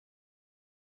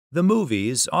The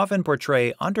movies often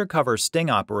portray undercover sting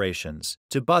operations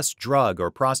to bust drug or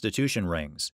prostitution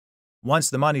rings. Once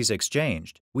the money's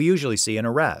exchanged, we usually see an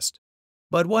arrest.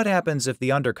 But what happens if the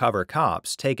undercover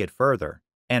cops take it further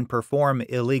and perform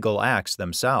illegal acts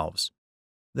themselves?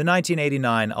 The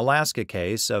 1989 Alaska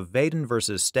case of Vaden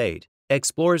versus State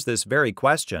explores this very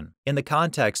question in the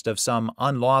context of some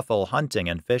unlawful hunting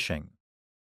and fishing.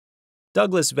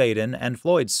 Douglas Vaden and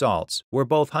Floyd Saltz were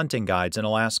both hunting guides in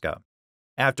Alaska.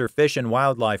 After Fish and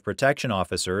Wildlife Protection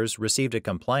officers received a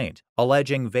complaint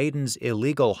alleging Vaden's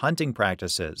illegal hunting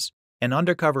practices, an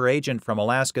undercover agent from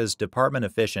Alaska's Department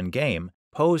of Fish and Game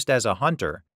posed as a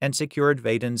hunter and secured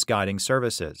Vaden's guiding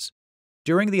services.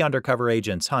 During the undercover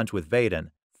agent's hunt with Vaden,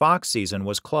 fox season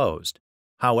was closed.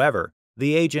 However,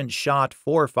 the agent shot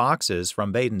 4 foxes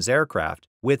from Vaden's aircraft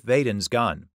with Vaden's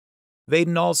gun.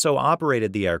 Vaden also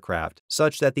operated the aircraft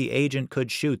such that the agent could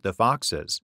shoot the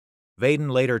foxes.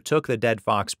 Vaden later took the dead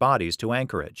fox bodies to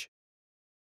Anchorage.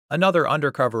 Another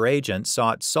undercover agent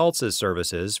sought Saltz's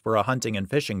services for a hunting and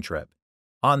fishing trip.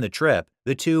 On the trip,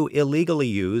 the two illegally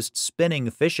used spinning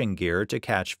fishing gear to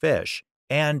catch fish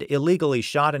and illegally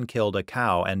shot and killed a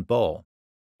cow and bull.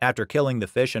 After killing the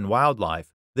fish and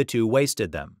wildlife, the two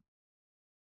wasted them.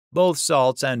 Both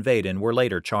Saltz and Vaden were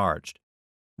later charged.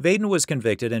 Vaden was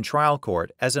convicted in trial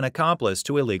court as an accomplice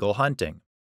to illegal hunting.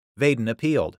 Vaden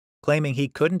appealed, claiming he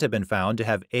couldn't have been found to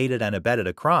have aided and abetted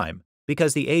a crime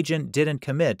because the agent didn't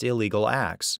commit illegal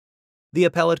acts. The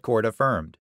appellate court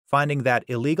affirmed, finding that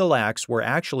illegal acts were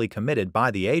actually committed by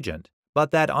the agent,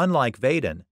 but that unlike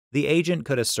Vaden, the agent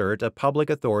could assert a public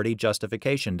authority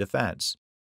justification defense.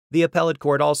 The appellate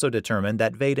court also determined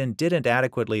that Vaden didn't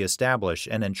adequately establish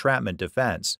an entrapment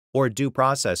defense or due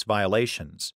process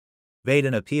violations.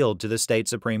 Vaden appealed to the state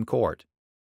Supreme Court.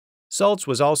 Saltz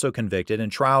was also convicted in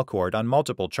trial court on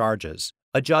multiple charges,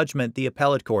 a judgment the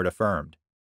appellate court affirmed.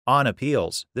 On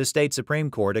appeals, the state Supreme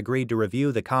Court agreed to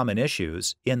review the common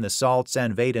issues in the Saltz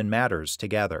and Vaden matters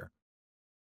together.